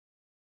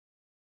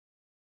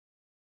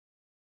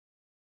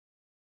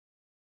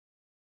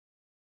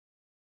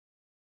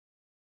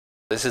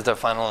This is the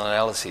final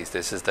analysis.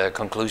 This is the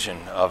conclusion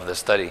of the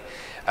study.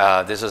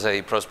 This is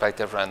a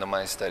prospective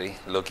randomized study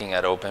looking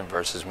at open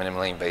versus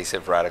minimally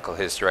invasive radical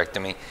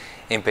hysterectomy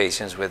in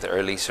patients with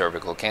early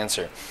cervical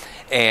cancer.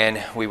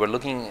 And we were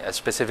looking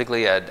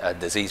specifically at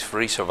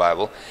disease-free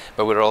survival,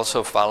 but we were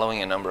also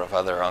following a number of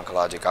other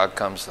oncologic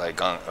outcomes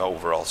like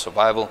overall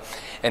survival.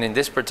 And in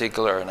this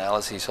particular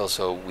analysis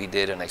also, we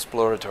did an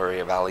exploratory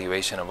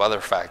evaluation of other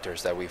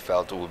factors that we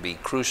felt would be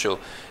crucial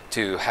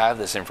to have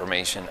this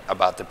information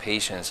about the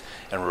patients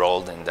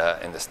enrolled in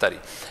the study.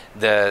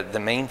 The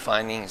main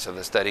findings of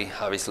the study,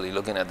 obviously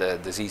looking at the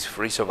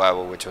disease-free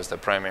survival, which was the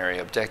primary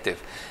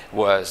objective,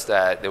 was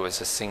that there was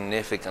a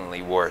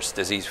significantly worse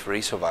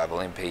disease-free survival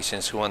in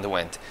patients who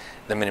underwent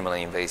the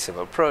minimally invasive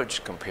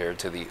approach compared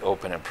to the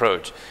open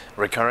approach.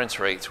 Recurrence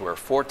rates were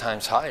 4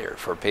 times higher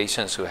for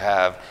patients who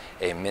have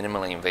a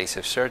minimally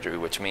invasive surgery,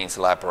 which means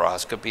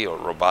laparoscopy or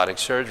robotic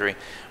surgery,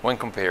 when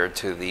compared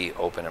to the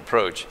open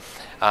approach.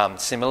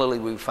 Similarly,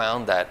 we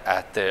found that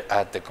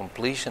at the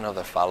completion of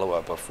the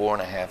follow-up of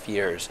 4.5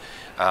 years,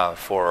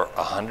 for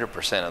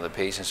 100% of the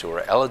patients who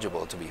were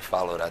eligible to be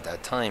followed at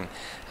that time,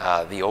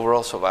 the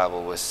overall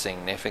survival was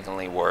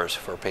significantly worse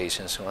for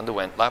patients who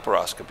underwent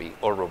laparoscopy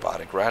or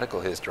robotic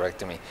radical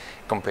hysterectomy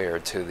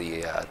compared to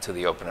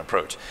the open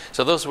approach.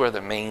 So those were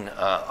the main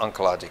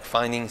oncologic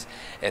findings.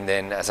 And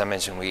then, as I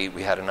mentioned,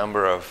 we had a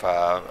number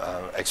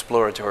of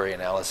exploratory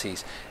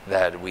analyses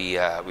that we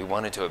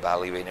wanted to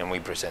evaluate, and we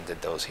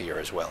presented those here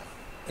as well.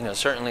 You know,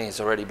 certainly it's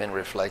already been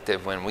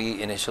reflective when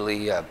we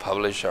initially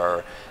published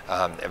our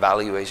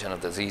evaluation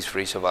of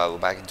disease-free survival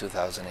back in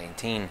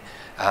 2018.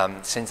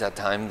 Since that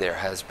time, there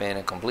has been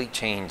a complete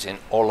change in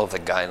all of the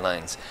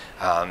guidelines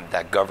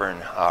that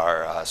govern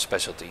our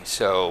specialty.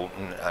 So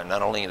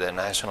not only the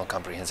National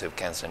Comprehensive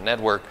Cancer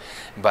Network,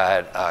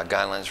 but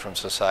guidelines from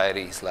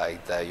societies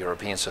like the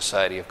European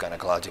Society of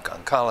Gynecologic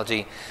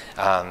Oncology,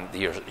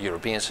 the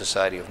European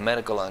Society of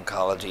Medical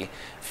Oncology,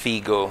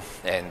 FIGO,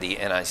 and the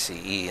NICE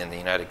in the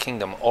United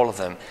Kingdom. All of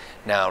them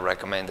now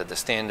recommend that the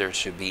standard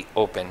should be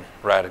open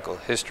radical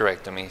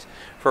hysterectomies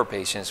for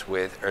patients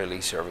with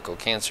early cervical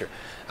cancer.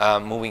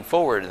 Moving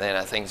forward, then,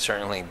 I think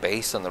certainly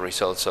based on the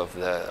results of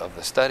the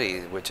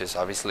study, which is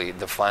obviously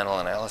the final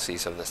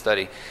analyses of the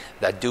study,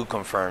 that do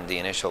confirm the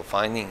initial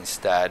findings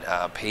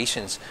that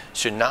patients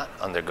should not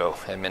undergo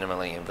a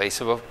minimally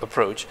invasive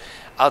approach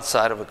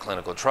outside of a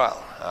clinical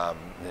trial.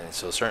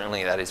 So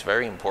certainly that is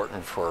very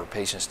important for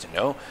patients to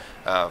know,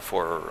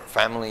 for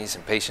families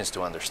and patients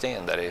to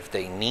understand that if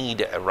they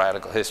need a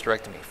radical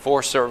hysterectomy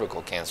for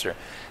cervical cancer,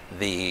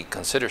 the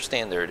considered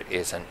standard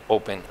is an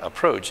open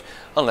approach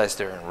unless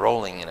they're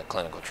enrolling in a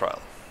clinical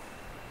trial.